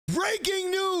Breaking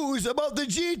news about the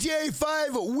GTA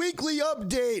 5 weekly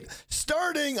update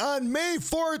starting on May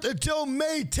 4th until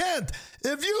May 10th.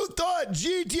 If you thought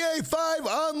GTA 5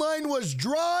 Online was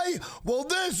dry, well,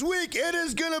 this week it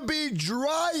is going to be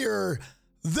drier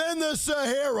than the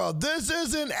Sahara. This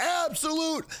is an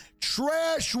absolute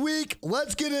trash week.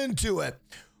 Let's get into it.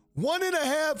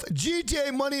 1.5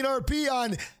 GTA money and RP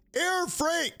on air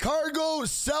freight cargo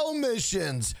sell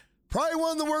missions. Probably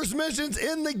one of the worst missions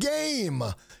in the game.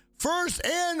 First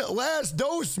and last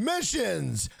dose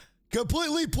missions.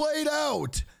 Completely played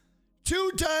out.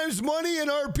 2 times money and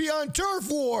RP on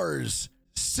Turf Wars.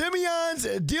 Simeon's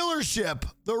dealership.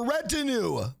 The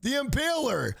Retinue. The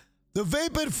Impaler. The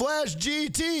Vapid Flash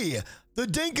GT. The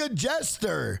Dinka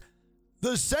Jester.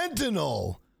 The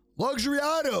Sentinel. Luxury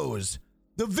Autos.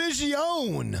 The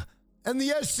Vision. And the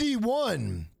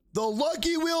SC1. The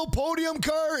Lucky Wheel podium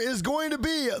car is going to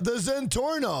be the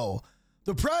Zentorno.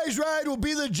 The prize ride will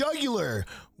be the Jugular.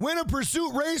 Win a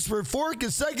pursuit race for 4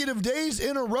 consecutive days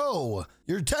in a row.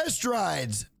 Your test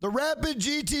rides, the Rapid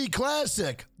GT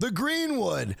Classic, the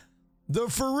Greenwood, the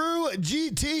Faru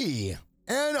GT,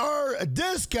 and our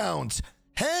discounts,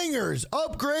 hangars,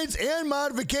 upgrades, and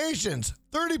modifications,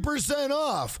 30%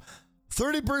 off.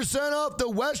 30% off the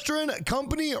Western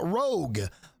Company Rogue.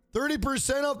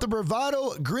 30% off the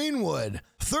Bravado Greenwood,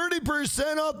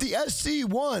 30% off the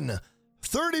SC1,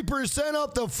 30%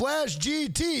 off the Flash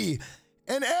GT,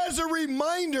 and as a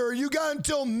reminder, you got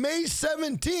until May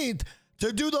 17th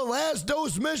to do the last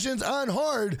dose missions on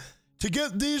hard to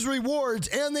get these rewards,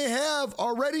 and they have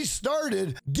already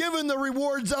started giving the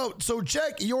rewards out, so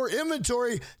check your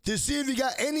inventory to see if you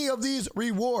got any of these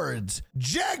rewards.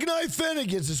 Jackknife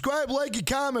Finnegan, subscribe, like, and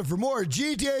comment for more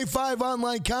GTA 5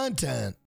 online content.